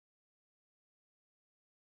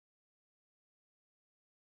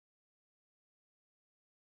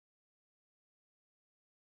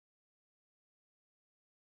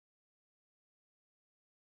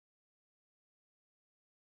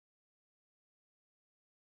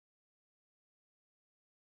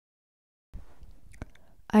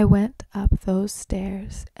I went up those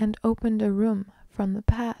stairs and opened a room from the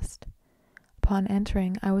past. Upon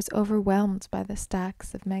entering, I was overwhelmed by the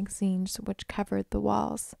stacks of magazines which covered the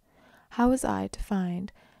walls. How was I to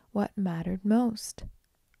find what mattered most?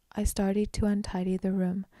 I started to untidy the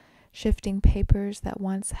room, shifting papers that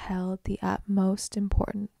once held the utmost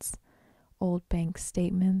importance. Old bank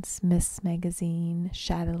statements, Miss Magazine,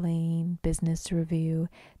 Chatelaine, Business Review,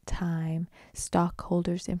 Time,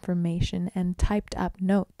 stockholders' information, and typed up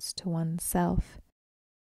notes to oneself.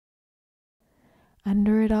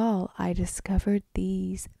 Under it all, I discovered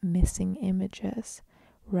these missing images,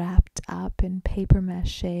 wrapped up in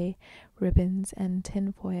papier-mâché, ribbons, and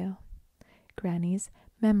tinfoil. Granny's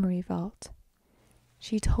memory vault.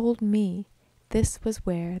 She told me this was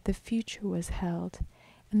where the future was held,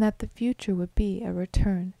 and that the future would be a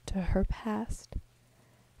return to her past.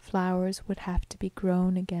 Flowers would have to be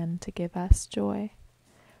grown again to give us joy.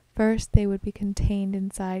 First, they would be contained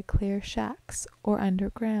inside clear shacks or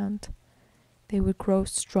underground. They would grow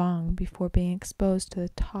strong before being exposed to the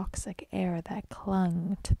toxic air that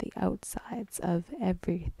clung to the outsides of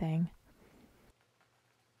everything.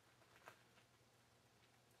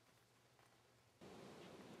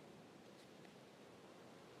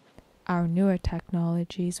 Our newer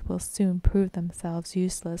technologies will soon prove themselves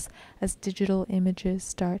useless as digital images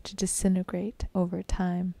start to disintegrate over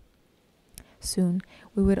time. Soon,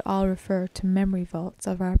 we would all refer to memory vaults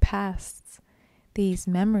of our pasts. These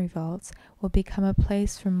memory vaults will become a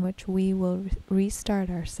place from which we will restart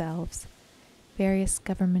ourselves. Various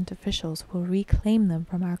government officials will reclaim them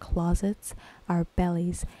from our closets, our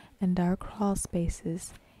bellies, and our crawl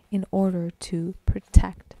spaces in order to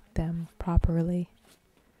protect them properly.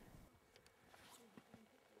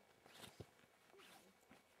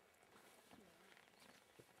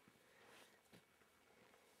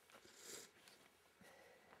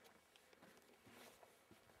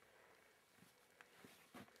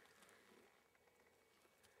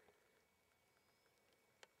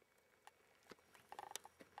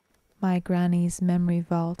 My granny's memory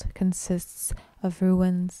vault consists of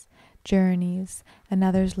ruins, journeys,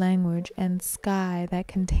 another's language, and sky that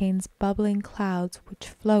contains bubbling clouds which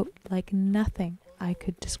float like nothing I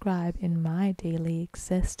could describe in my daily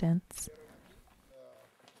existence.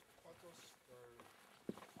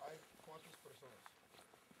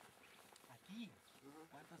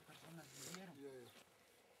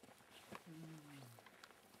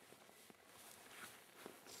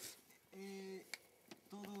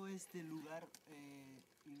 Todo este lugar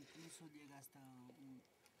incluso llega hasta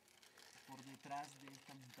por detrás de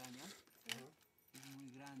esta montaña. Es muy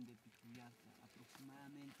grande, peculiar,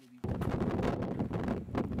 aproximadamente.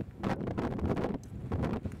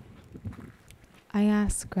 I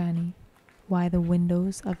asked Granny why the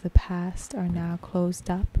windows of the past are now closed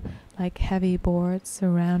up like heavy boards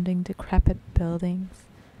surrounding decrepit buildings.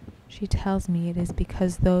 She tells me it is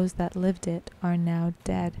because those that lived it are now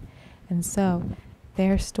dead, and so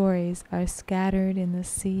their stories are scattered in the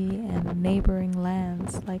sea and neighboring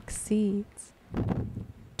lands like seeds.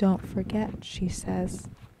 Don't forget, she says,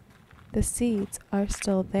 the seeds are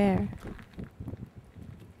still there.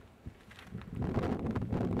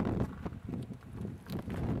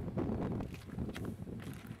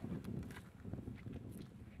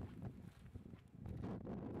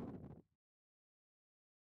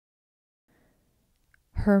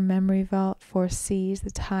 Her memory vault foresees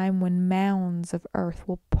the time when mounds of earth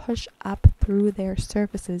will push up through their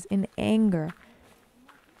surfaces in anger.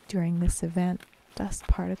 During this event, dust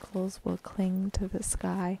particles will cling to the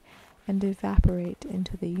sky and evaporate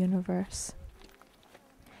into the universe.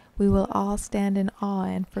 We will all stand in awe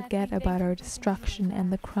and forget about our destruction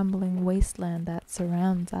and the crumbling wasteland that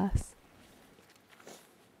surrounds us.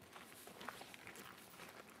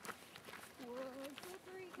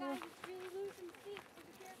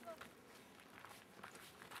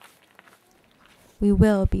 We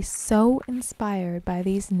will be so inspired by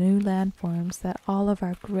these new landforms that all of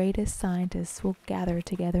our greatest scientists will gather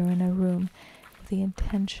together in a room with the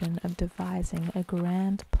intention of devising a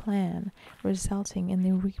grand plan resulting in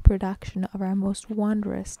the reproduction of our most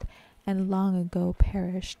wondrous and long ago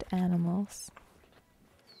perished animals.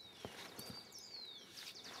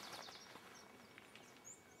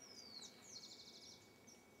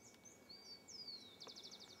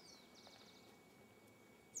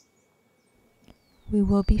 We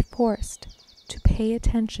will be forced to pay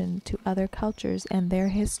attention to other cultures and their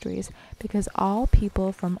histories because all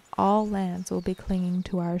people from all lands will be clinging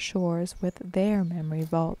to our shores with their memory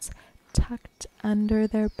vaults tucked under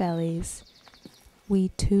their bellies.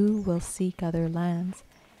 We too will seek other lands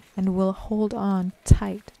and will hold on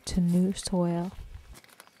tight to new soil.